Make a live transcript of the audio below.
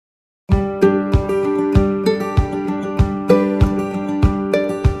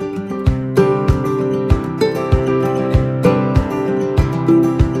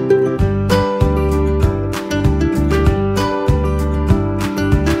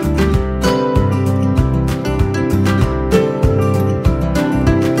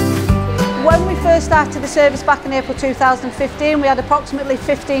started the service back in April 2015, we had approximately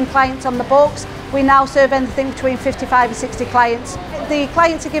 15 clients on the books. We now serve anything between 55 and 60 clients. The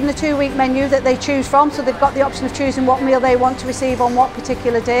clients are given a 2-week menu that they choose from, so they've got the option of choosing what meal they want to receive on what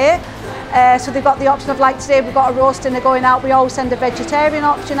particular day. So they've got the option of, like today we've got a roast dinner going out, we always send a vegetarian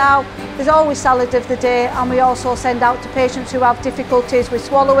option out. There's always salad of the day, and we also send out to patients who have difficulties with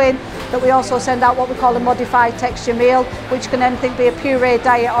swallowing, that we also send out what we call a modified texture meal, which can anything be a puree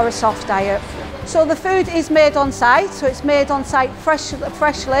diet or a soft diet. So the food is made on site, so it's made on site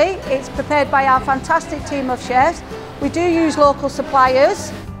freshly. It's prepared by our fantastic team of chefs. We do use local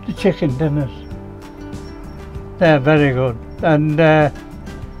suppliers. The chicken dinners, they're very good, and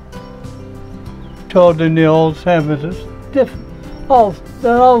told in the old services,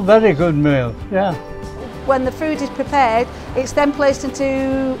 they're all very good meals, yeah. When the food is prepared, it's then placed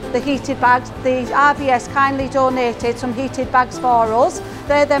into the heated bags. The RVS kindly donated some heated bags for us.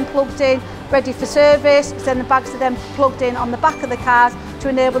 They're then plugged in, ready for service. Then the bags are then plugged in on the back of the cars to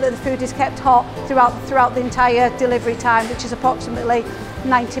enable that the food is kept hot throughout the entire delivery time, which is approximately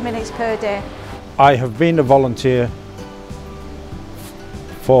 90 minutes per day. I have been a volunteer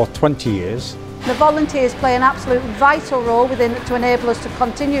for 20 years. The volunteers play an absolute vital role within to enable us to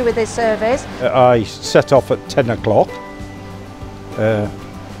continue with this service. I set off at 10 o'clock to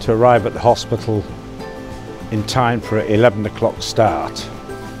arrive at the hospital in time for an 11 o'clock start.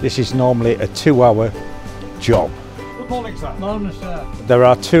 This is normally a 2-hour job. Good morning, sir. Morning, sir. There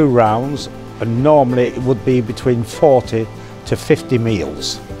are 2 rounds, and normally it would be between 40 to 50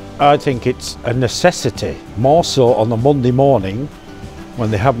 meals. I think it's a necessity, more so on a Monday morning when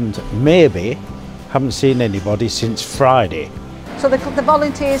they haven't seen anybody since Friday. So the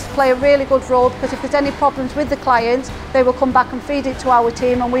volunteers play a really good role, because if there's any problems with the clients, they will come back and feed it to our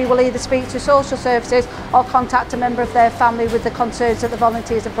team, and we will either speak to social services or contact a member of their family with the concerns that the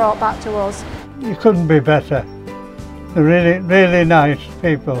volunteers have brought back to us. You couldn't be better. They're really, really nice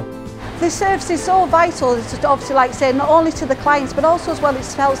people. This service is so vital, it's obviously, like I say, not only to the clients, but also as well it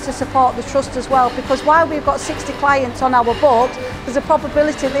helps to support the trust as well, because while we've got 60 clients on our books, there's a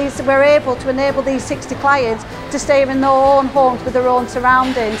probability that we're able to enable these 60 clients to stay in their own homes with their own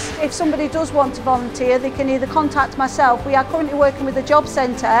surroundings. If somebody does want to volunteer, they can either contact myself. We are currently working with the job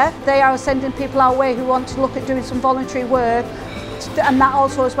centre. They are sending people our way who want to look at doing some voluntary work, and that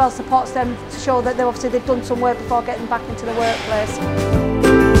also as well supports them to show that they've done some work before getting back into the workplace.